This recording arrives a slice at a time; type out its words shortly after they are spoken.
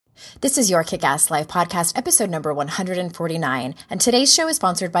This is your Kick-Ass Life podcast, episode number 149, and today's show is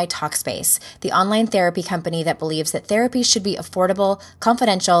sponsored by Talkspace, the online therapy company that believes that therapy should be affordable,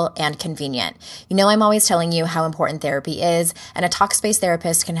 confidential, and convenient. You know I'm always telling you how important therapy is, and a Talkspace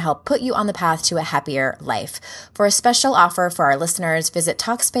therapist can help put you on the path to a happier life. For a special offer for our listeners, visit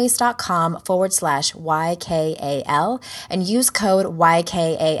Talkspace.com/YKAL and use code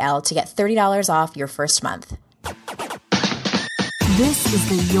YKAL to get $30 off your first month. This is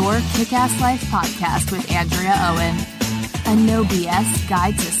the Your Kick-Ass Life podcast with Andrea Owen, a no BS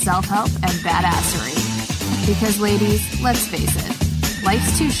guide to self-help and badassery. Because ladies, let's face it,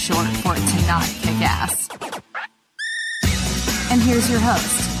 life's too short for it to not kick ass. And here's your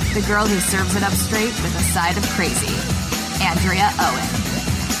host, the girl who serves it up straight with a side of crazy, Andrea Owen.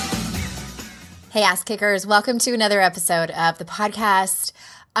 Hey ass kickers, welcome to another episode of the podcast.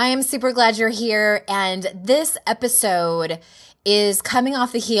 I am super glad you're here, and this episode is coming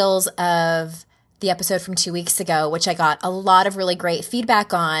off the heels of the episode from 2 weeks ago, which I got a lot of really great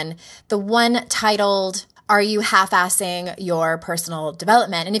feedback on. The one titled, "Are You Half-Assing Your Personal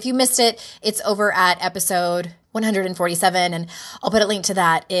Development?" And if you missed it, it's over at episode 147, and I'll put a link to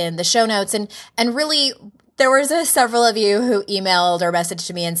that in the show notes. And really, there was several of you who emailed or messaged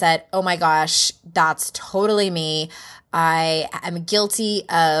to me and said, "Oh my gosh, that's totally me. I am guilty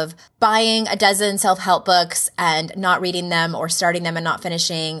of buying a dozen self-help books and not reading them, or starting them and not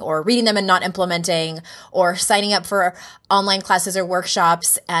finishing, or reading them and not implementing, or signing up for online classes or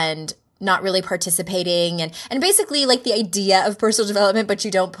workshops and not really participating, and basically like the idea of personal development, but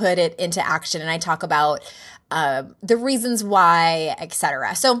you don't put it into action." And I talk about the reasons why,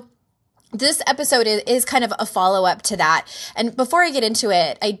 etc. So this episode is kind of a follow-up to that. And before I get into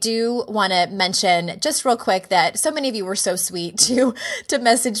it, I do want to mention just real quick that so many of you were so sweet to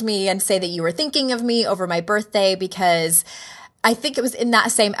message me and say that you were thinking of me over my birthday, because I think it was in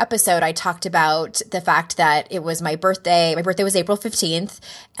that same episode I talked about the fact that it was my birthday. My birthday was April 15th,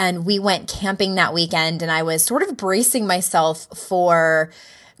 and we went camping that weekend, and I was sort of bracing myself for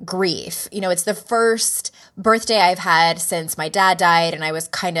grief. You know, it's the first birthday I've had since my dad died, and I was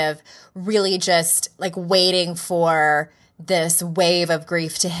kind of really just like waiting for this wave of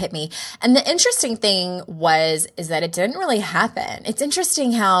grief to hit me. And the interesting thing is that it didn't really happen. It's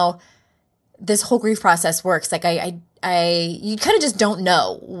interesting how this whole grief process works. Like you kind of just don't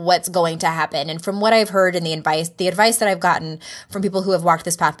know what's going to happen. And from what I've heard and the advice that I've gotten from people who have walked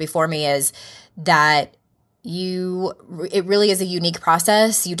this path before me is that it really is a unique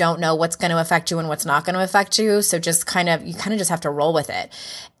process. You don't know what's going to affect you and what's not going to affect you. So you kind of just have to roll with it.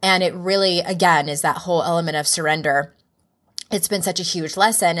 And it really, again, is that whole element of surrender. It's been such a huge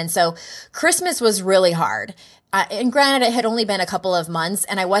lesson. And so Christmas was really hard. And granted, it had only been a couple of months,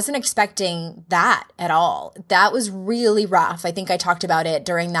 and I wasn't expecting that at all. That was really rough. I think I talked about it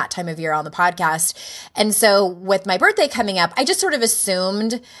during that time of year on the podcast. And so with my birthday coming up, I just sort of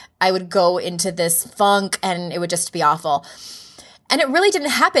assumed I would go into this funk and it would just be awful. And it really didn't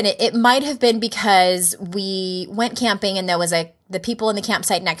happen. It might have been because we went camping, and the people in the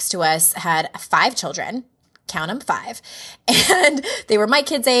campsite next to us had 5 children. Count them, 5. And they were my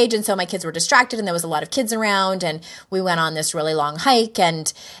kids' age. And so my kids were distracted, and there was a lot of kids around, and we went on this really long hike,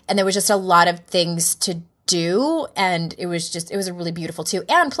 and there was just a lot of things to do. And it was really beautiful too.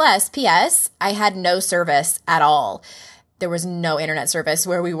 And plus, P.S., I had no service at all. There was no internet service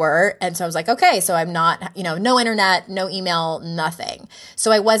where we were. And so I was like, okay, so I'm not, no internet, no email, nothing.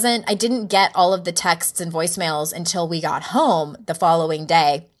 So I didn't get all of the texts and voicemails until we got home the following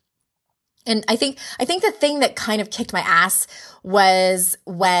day. And I think the thing that kind of kicked my ass was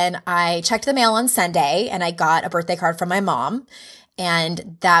when I checked the mail on Sunday and I got a birthday card from my mom.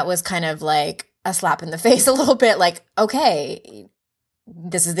 And that was kind of like a slap in the face a little bit, like, okay,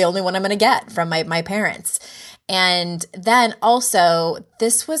 this is the only one I'm going to get from my parents. And then also,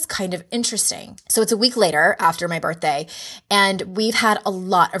 this was kind of interesting. So it's a week later after my birthday, and we've had a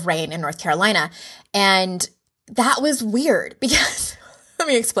lot of rain in North Carolina. And that was weird because let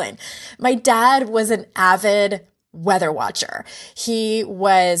me explain. My dad was an avid weather watcher. He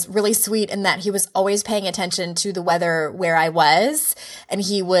was really sweet in that he was always paying attention to the weather where I was, and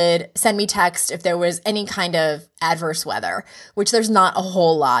he would send me text if there was any kind of adverse weather, which there's not a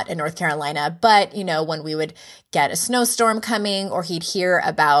whole lot in North Carolina. But, when we would get a snowstorm coming, or he'd hear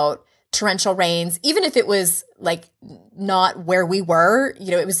about torrential rains, even if it was like not where we were,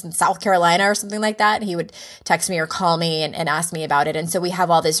 it was in South Carolina or something like that, he would text me or call me and ask me about it. And so we have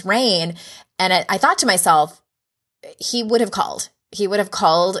all this rain, and I thought to myself, he would have called. he would have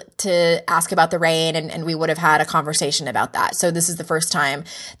called to ask about the rain and we would have had a conversation about that. So this is the first time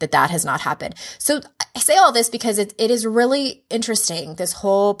that has not happened. So I say all this because it is really interesting, this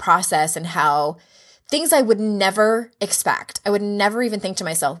whole process, and how things I would never expect. I would never even think to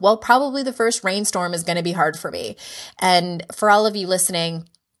myself, well, probably the first rainstorm is going to be hard for me. And for all of you listening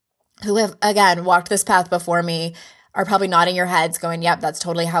who have, again, walked this path before me, are probably nodding your heads going, yep, that's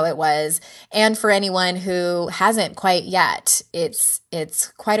totally how it was. And for anyone who hasn't quite yet, it's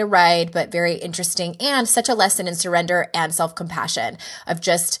quite a ride, but very interesting, and such a lesson in surrender and self-compassion, of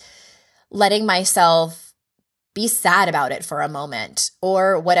just letting myself be sad about it for a moment,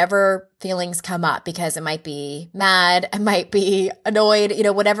 or whatever feelings come up, because it might be mad, it might be annoyed,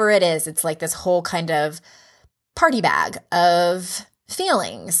 whatever it is. It's like this whole kind of party bag of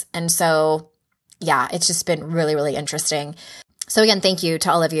feelings. And so yeah, it's just been really, really interesting. So again, thank you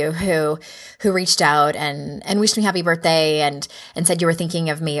to all of you who reached out and wished me happy birthday and said you were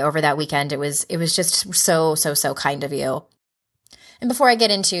thinking of me over that weekend. It was just so, so, so kind of you. And before I get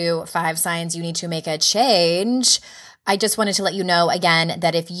into 5 signs you need to make a change, I just wanted to let you know again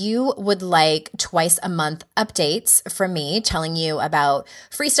that if you would like twice a month updates from me, telling you about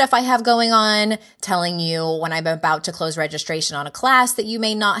free stuff I have going on, telling you when I'm about to close registration on a class that you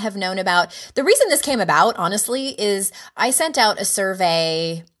may not have known about. The reason this came about, honestly, is I sent out a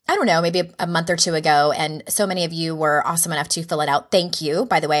survey, I don't know, maybe a month or 2 ago, and so many of you were awesome enough to fill it out. Thank you.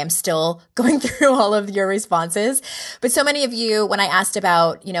 By the way, I'm still going through all of your responses. But so many of you, when I asked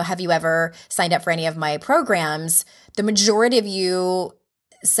about, have you ever signed up for any of my programs, the majority of you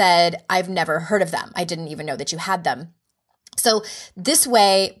said, I've never heard of them. I didn't even know that you had them. So this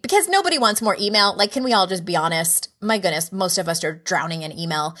way, because nobody wants more email, like, can we all just be honest? My goodness, most of us are drowning in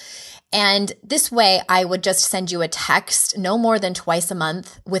email. And this way, I would just send you a text no more than twice a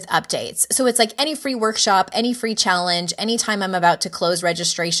month with updates. So it's like any free workshop, any free challenge, anytime I'm about to close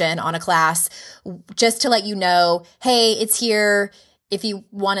registration on a class, just to let you know, hey, it's here. If you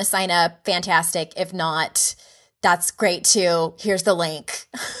want to sign up, fantastic. If not, that's great too. Here's the link.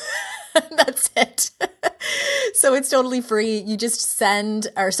 That's it. So it's totally free. You just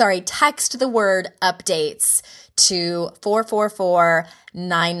text the word updates to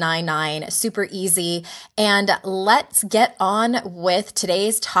 444-999. Super easy. And let's get on with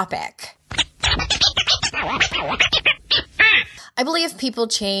today's topic. I believe people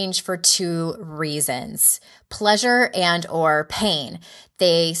change for 2 reasons: pleasure and or pain.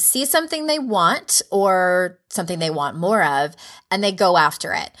 They see something they want or something they want more of, and they go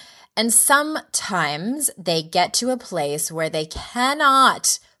after it. And sometimes they get to a place where they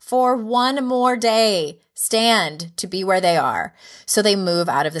cannot, for one more day, stand to be where they are. So they move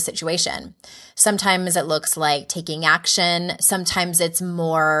out of the situation. Sometimes it looks like taking action. Sometimes it's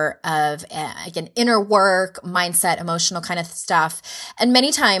more of an inner work, mindset, emotional kind of stuff. And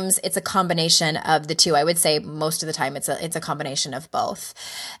many times it's a combination of the 2. I would say most of the time it's a combination of both.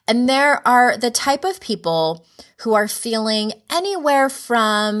 And there are the type of people who are feeling anywhere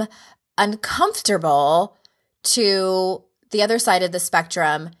from uncomfortable to the other side of the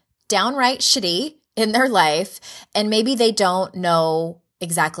spectrum, downright shitty in their life, and maybe they don't know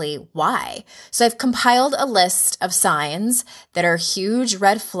exactly why. So I've compiled a list of signs that are huge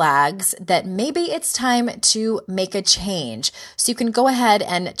red flags that maybe it's time to make a change. So you can go ahead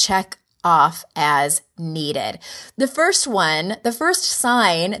and check off as needed. The first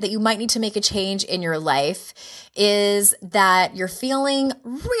sign that you might need to make a change in your life is that you're feeling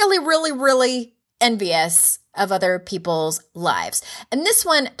really, really, really envious of other people's lives. And this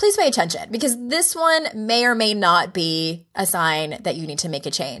one, please pay attention, because this one may or may not be a sign that you need to make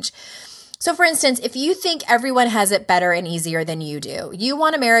a change. So for instance, if you think everyone has it better and easier than you do, you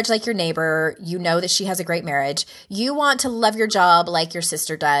want a marriage like your neighbor, you know that she has a great marriage, you want to love your job like your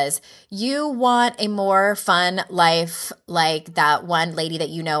sister does, you want a more fun life like that one lady that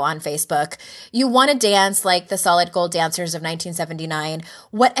you know on Facebook, you want to dance like the Solid Gold dancers of 1979,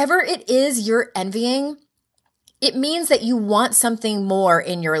 whatever it is you're envying, it means that you want something more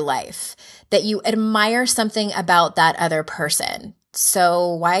in your life, that you admire something about that other person.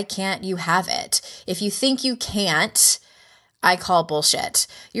 So why can't you have it? If you think you can't, I call bullshit.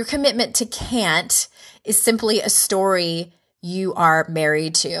 Your commitment to can't is simply a story you are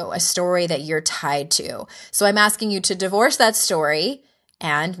married to, a story that you're tied to. So I'm asking you to divorce that story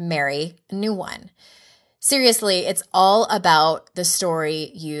and marry a new one. Seriously, it's all about the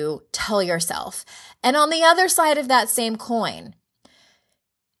story you tell yourself. And on the other side of that same coin,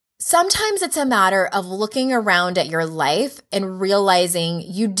 sometimes it's a matter of looking around at your life and realizing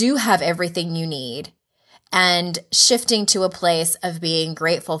you do have everything you need. and shifting to a place of being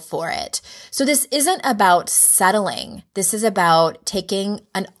grateful for it. So this isn't about settling. This is about taking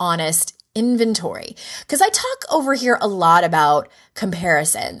an honest inventory. Because I talk over here a lot about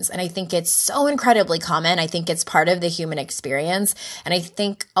comparisons, and I think it's so incredibly common. I think it's part of the human experience. And I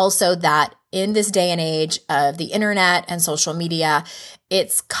think also that in this day and age of the internet and social media,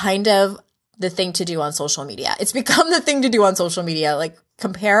 it's kind of the thing to do on social media. It's become the thing to do on social media, like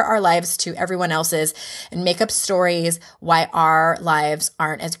compare our lives to everyone else's and make up stories why our lives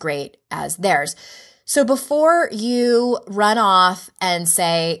aren't as great as theirs. So before you run off and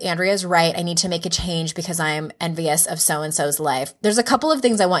say, Andrea's right, I need to make a change because I'm envious of so-and-so's life, there's a couple of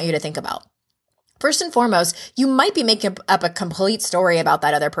things I want you to think about. First and foremost, you might be making up a complete story about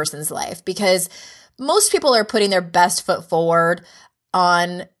that other person's life because most people are putting their best foot forward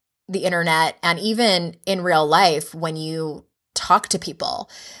on the internet and even in real life when you talk to people.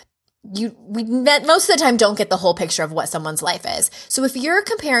 We most of the time don't get the whole picture of what someone's life is. So if you're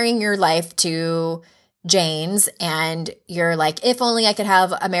comparing your life to Jane's and you're like, if only I could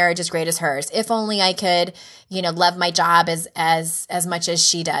have a marriage as great as hers, if only I could, love my job as much as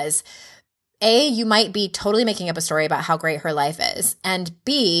she does. A, you might be totally making up a story about how great her life is. And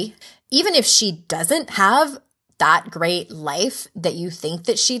B, even if she doesn't have that great life that you think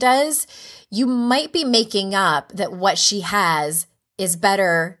that she does, you might be making up that what she has is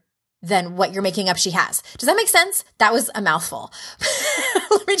better than what you're making up she has. Does that make sense? That was a mouthful.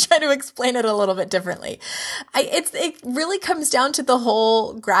 Let me try to explain it a little bit differently. It really comes down to the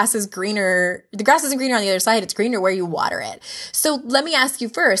whole grass is greener. The grass isn't greener on the other side. It's greener where you water it. So let me ask you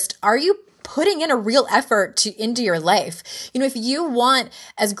first, are you putting in a real effort into your life? If you want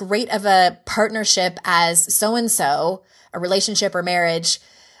as great of a partnership as so-and-so, a relationship or marriage,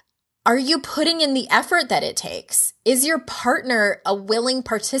 are you putting in the effort that it takes? Is your partner a willing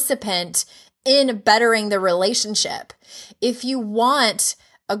participant in bettering the relationship? If you want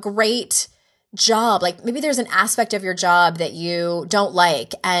a great job, like maybe there's an aspect of your job that you don't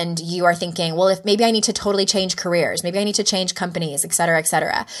like and you are thinking, well, if maybe I need to totally change careers, maybe I need to change companies, et cetera, et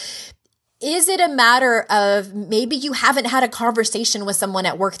cetera. Is it a matter of maybe you haven't had a conversation with someone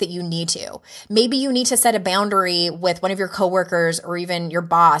at work that you need to? Maybe you need to set a boundary with one of your coworkers or even your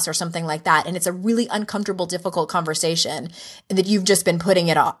boss or something like that. And it's a really uncomfortable, difficult conversation that you've just been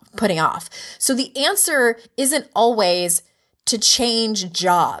putting off. So the answer isn't always to change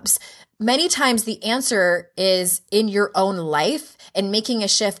jobs. Many times the answer is in your own life and making a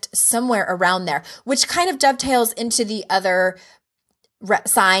shift somewhere around there, which kind of dovetails into the other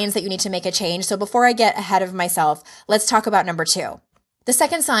signs that you need to make a change. So before I get ahead of myself, let's talk about number 2. The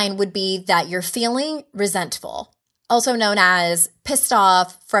second sign would be that you're feeling resentful, also known as pissed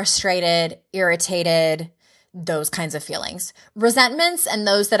off, frustrated, irritated, those kinds of feelings. Resentments and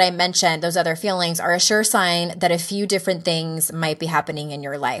those that I mentioned, those other feelings, are a sure sign that a few different things might be happening in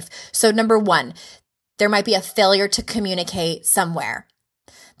your life. So number 1, there might be a failure to communicate somewhere.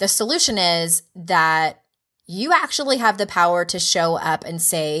 The solution is that you actually have the power to show up and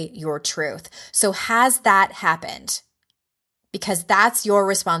say your truth. So has that happened? Because that's your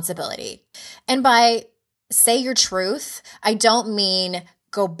responsibility. And by say your truth, I don't mean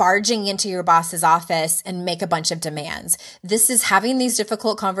go barging into your boss's office and make a bunch of demands. This is having these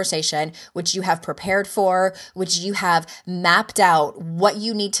difficult conversations, which you have prepared for, which you have mapped out what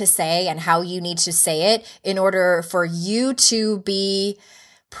you need to say and how you need to say it in order for you to be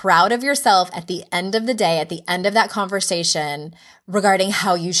proud of yourself at the end of the day, at the end of that conversation regarding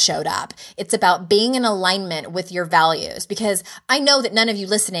how you showed up. It's about being in alignment with your values, because I know that none of you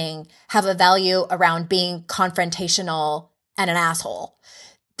listening have a value around being confrontational and an asshole.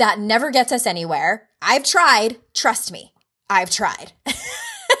 That never gets us anywhere. I've tried. Trust me, I've tried.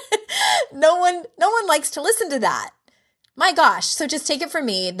 No one likes to listen to that. My gosh. So just take it from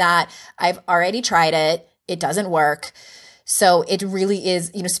me that I've already tried it. It doesn't work. So it really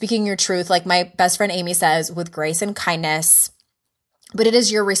is, speaking your truth, like my best friend Amy says, with grace and kindness, but it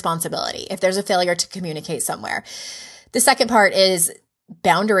is your responsibility if there's a failure to communicate somewhere. The second part is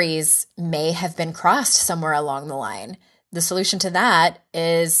boundaries may have been crossed somewhere along the line. The solution to that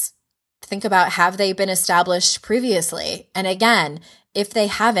is think about, have they been established previously? And again, if they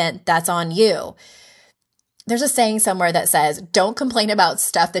haven't, that's on you. There's a saying somewhere that says, don't complain about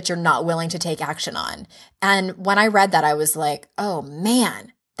stuff that you're not willing to take action on. And when I read that, I was like, oh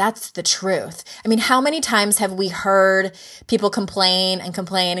man, that's the truth. I mean, how many times have we heard people complain and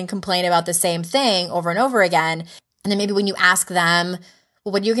complain and complain about the same thing over and over again? And then maybe when you ask them,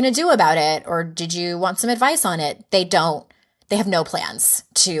 well, what are you going to do about it? Or did you want some advice on it? They don't they have no plans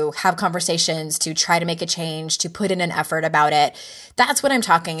to have conversations, to try to make a change, to put in an effort about it. That's what I'm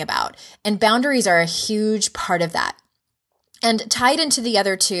talking about. And boundaries are a huge part of that. And tied into the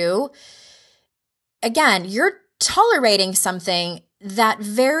other two, again, you're tolerating something that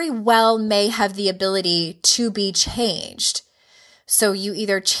very well may have the ability to be changed. So you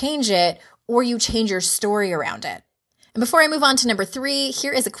either change it or you change your story around it. And before I move on to number 3,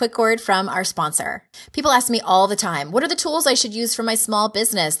 here is a quick word from our sponsor. People ask me all the time, what are the tools I should use for my small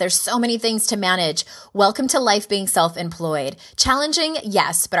business? There's so many things to manage. Welcome to life being self-employed. Challenging,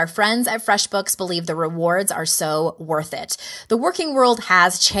 yes, but our friends at FreshBooks believe the rewards are so worth it. The working world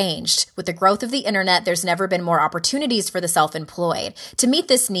has changed. With the growth of the internet, there's never been more opportunities for the self-employed. To meet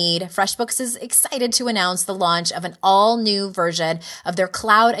this need, FreshBooks is excited to announce the launch of an all-new version of their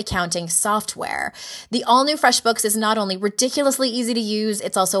cloud accounting software. The all-new FreshBooks is not only ridiculously easy to use,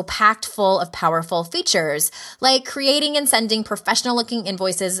 it's also packed full of powerful features, like creating and sending professional-looking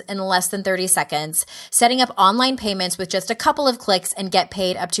invoices in less than 30 seconds, setting up online payments with just a couple of clicks and get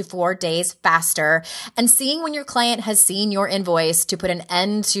paid up to 4 days faster, and seeing when your client has seen your invoice to put an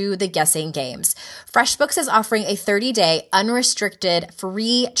end to the guessing games. FreshBooks is offering a 30-day unrestricted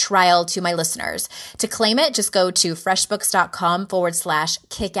free trial to my listeners. To claim it, just go to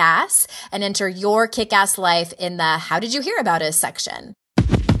freshbooks.com/kickass and enter your kickass life in the How Did You Hear About Us section.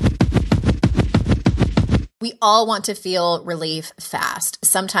 We all want to feel relief fast.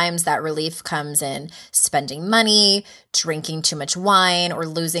 Sometimes that relief comes in spending money, drinking too much wine, or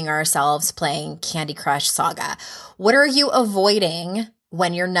losing ourselves playing Candy Crush Saga. What are you avoiding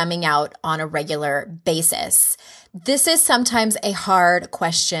when you're numbing out on a regular basis? This is sometimes a hard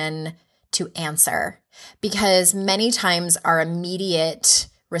question to answer because many times our immediate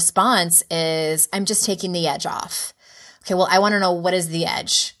response is, I'm just taking the edge off. Okay, well, I want to know, what is the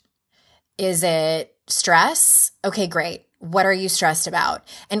edge? Is it stress? Okay, great. What are you stressed about?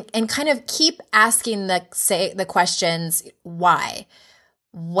 And kind of keep asking the questions, why?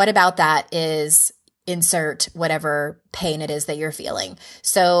 What about that is insert whatever pain it is that you're feeling.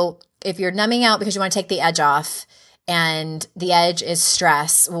 So if you're numbing out because you want to take the edge off and the edge is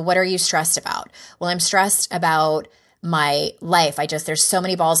stress, well, what are you stressed about? Well, I'm stressed about my life. There's so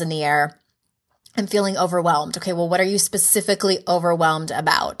many balls in the air. I'm feeling overwhelmed. Okay, well, what are you specifically overwhelmed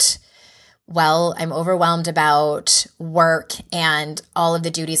about? Well, I'm overwhelmed about work and all of the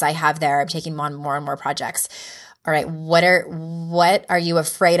duties I have there. I'm taking on more and more projects. All right, what are you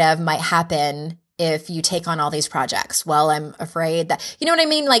afraid of might happen if you take on all these projects? Well, I'm afraid that, you know what I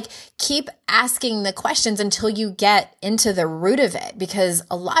mean? Like, keep asking the questions until you get into the root of it, because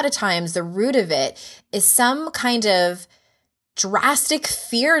a lot of times the root of it is some kind of drastic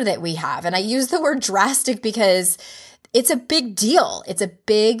fear that we have. And I use the word drastic because it's a big deal. It's a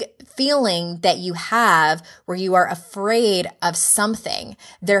big feeling that you have where you are afraid of something.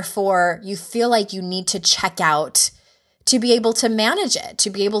 Therefore, you feel like you need to check out to be able to manage it, to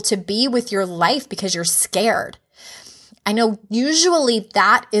be able to be with your life because you're scared. I know usually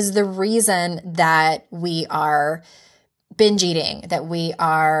that is the reason that we are binge eating, that we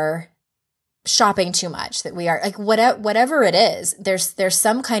are shopping too much, that we are like, whatever it is, there's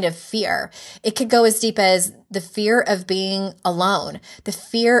some kind of fear. It could go as deep as the fear of being alone, the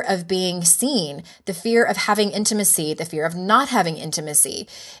fear of being seen, the fear of having intimacy, the fear of not having intimacy.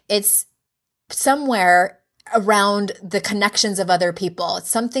 It's somewhere around the connections of other people.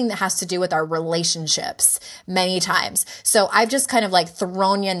 It's something that has to do with our relationships many times. So I've just kind of like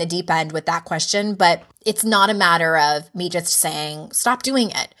thrown you in the deep end with that question, but it's not a matter of me just saying, stop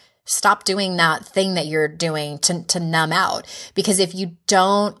doing it. Stop doing that thing that you're doing to numb out. Because if you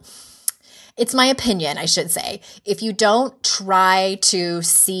don't, it's my opinion, I should say, if you don't try to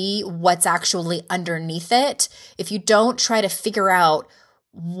see what's actually underneath it, if you don't try to figure out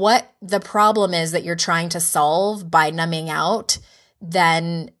what the problem is that you're trying to solve by numbing out,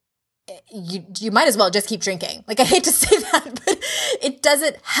 then you might as well just keep drinking. Like, I hate to say that, but it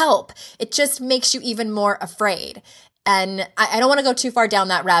doesn't help. It just makes you even more afraid. And I don't want to go too far down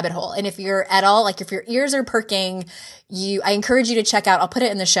that rabbit hole. And if you're at all, like if your ears are perking, I encourage you to check out, I'll put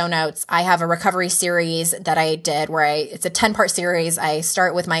it in the show notes. I have a recovery series that I did where it's a 10-part series. I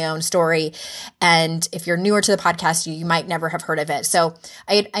start with my own story. And if you're newer to the podcast, you might never have heard of it. So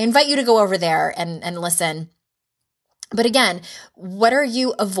I invite you to go over there and listen. But again, what are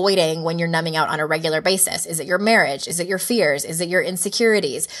you avoiding when you're numbing out on a regular basis? Is it your marriage? Is it your fears? Is it your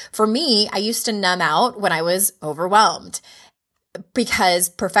insecurities? For me, I used to numb out when I was overwhelmed because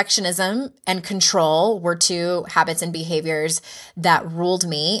perfectionism and control were two habits and behaviors that ruled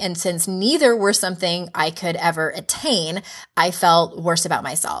me. And since neither were something I could ever attain, I felt worse about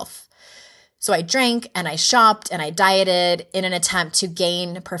myself. So I drank and I shopped and I dieted in an attempt to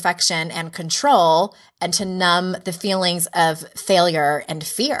gain perfection and control and to numb the feelings of failure and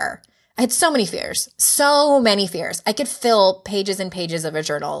fear. I had so many fears, so many fears. I could fill pages and pages of a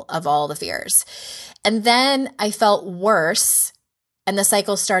journal of all the fears. And then I felt worse and the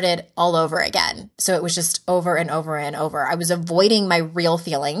cycle started all over again. So it was just over and over and over. I was avoiding my real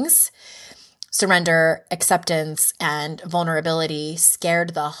feelings. Surrender, acceptance, and vulnerability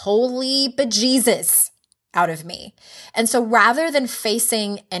scared the holy bejesus out of me. And so rather than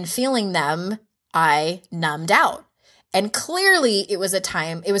facing and feeling them, I numbed out. And clearly it was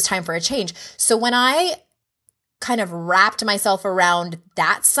time for a change. So when I kind of wrapped myself around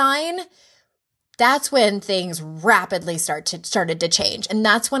that sign, that's when things rapidly started to change. And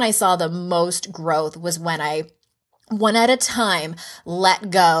that's when I saw the most growth, was when I one at a time let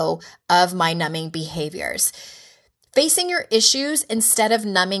go of my numbing behaviors. Facing your issues instead of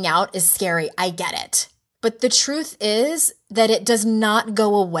numbing out is scary. I get it. But the truth is that it does not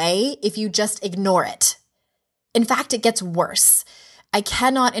go away if you just ignore it. In fact, it gets worse. I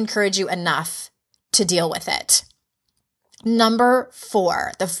cannot encourage you enough to deal with it. Number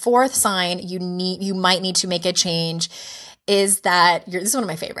 4, the fourth sign you might need to make a change is that this is one of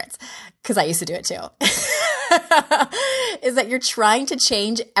my favorites because I used to do it too. Is that you're trying to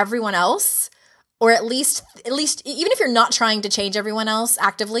change everyone else, or at least even if you're not trying to change everyone else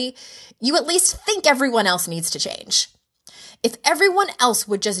actively, you at least think everyone else needs to change. If everyone else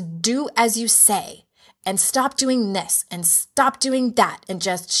would just do as you say and stop doing this and stop doing that and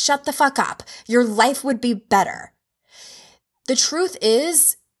just shut the fuck up, your life would be better. The truth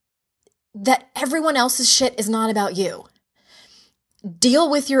is that everyone else's shit is not about you. Deal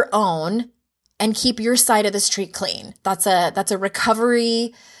with your own and keep your side of the street clean. That's a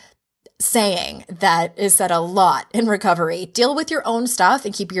recovery saying that is said a lot in recovery. Deal with your own stuff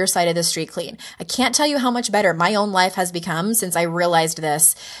and keep your side of the street clean. I can't tell you how much better my own life has become since I realized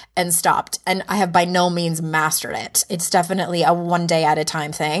this and stopped. And I have by no means mastered it. It's definitely a one day at a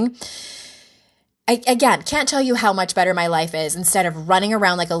time thing. I, again, can't tell you how much better my life is instead of running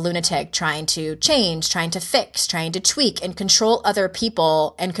around like a lunatic trying to change, trying to fix, trying to tweak and control other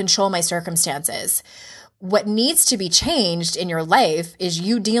people and control my circumstances. What needs to be changed in your life is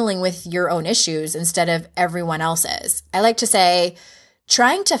you dealing with your own issues instead of everyone else's. I like to say,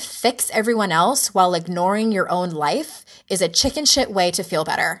 trying to fix everyone else while ignoring your own life is a chicken shit way to feel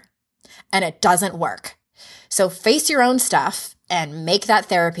better. And it doesn't work. So face your own stuff and make that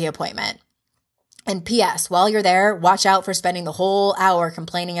therapy appointment. And P.S., while you're there, watch out for spending the whole hour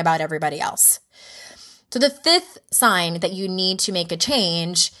complaining about everybody else. So the fifth sign that you need to make a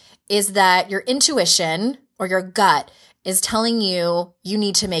change is that your intuition or your gut is telling you you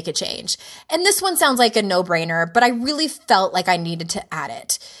need to make a change. And this one sounds like a no-brainer, but I really felt like I needed to add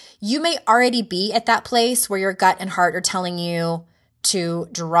it. You may already be at that place where your gut and heart are telling you to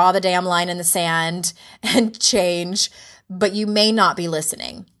draw the damn line in the sand and change, but you may not be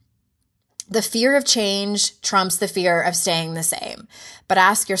listening. The fear of change trumps the fear of staying the same. But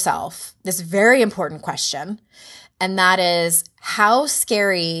ask yourself this very important question, and that is, how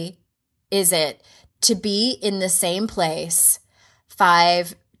scary is it to be in the same place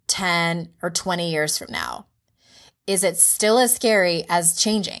 5, 10, or 20 years from now? Is it still as scary as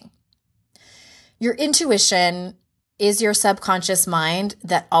changing? Your intuition is your subconscious mind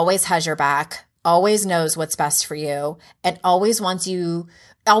that always has your back, always knows what's best for you, and always wants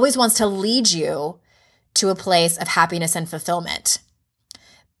to lead you to a place of happiness and fulfillment.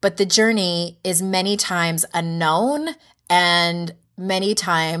 But the journey is many times unknown and many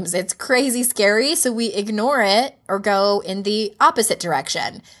times it's crazy scary, so we ignore it or go in the opposite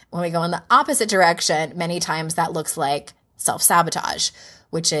direction. When we go in the opposite direction, many times that looks like self-sabotage,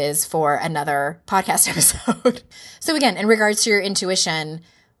 which is for another podcast episode. So again, in regards to your intuition,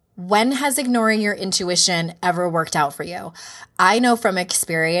 when has ignoring your intuition ever worked out for you? I know from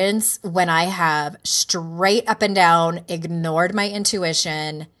experience when I have straight up and down ignored my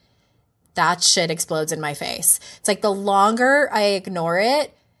intuition, that shit explodes in my face. It's like the longer I ignore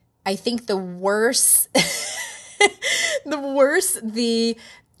it, I think the worse, the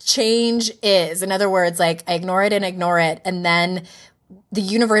change is. In other words, like I ignore it, and then the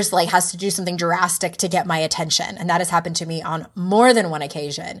universe like has to do something drastic to get my attention. And that has happened to me on more than one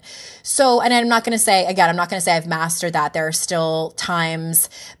occasion. So, and I'm not going to say I've mastered that. There are still times,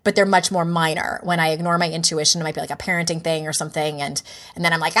 but they're much more minor. When I ignore my intuition, it might be like a parenting thing or something. And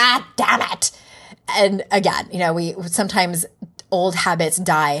then I'm like, damn it. And again, we sometimes old habits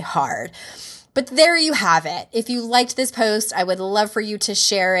die hard. But there you have it. If you liked this post, I would love for you to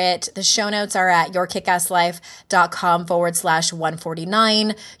share it. The show notes are at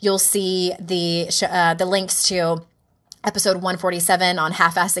yourkickasslife.com/149. You'll see the links to episode 147 on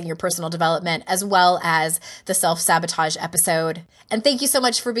half-assing your personal development, as well as the self-sabotage episode. And thank you so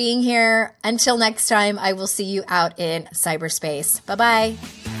much for being here. Until next time, I will see you out in cyberspace.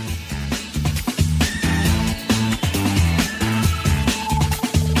 Bye-bye.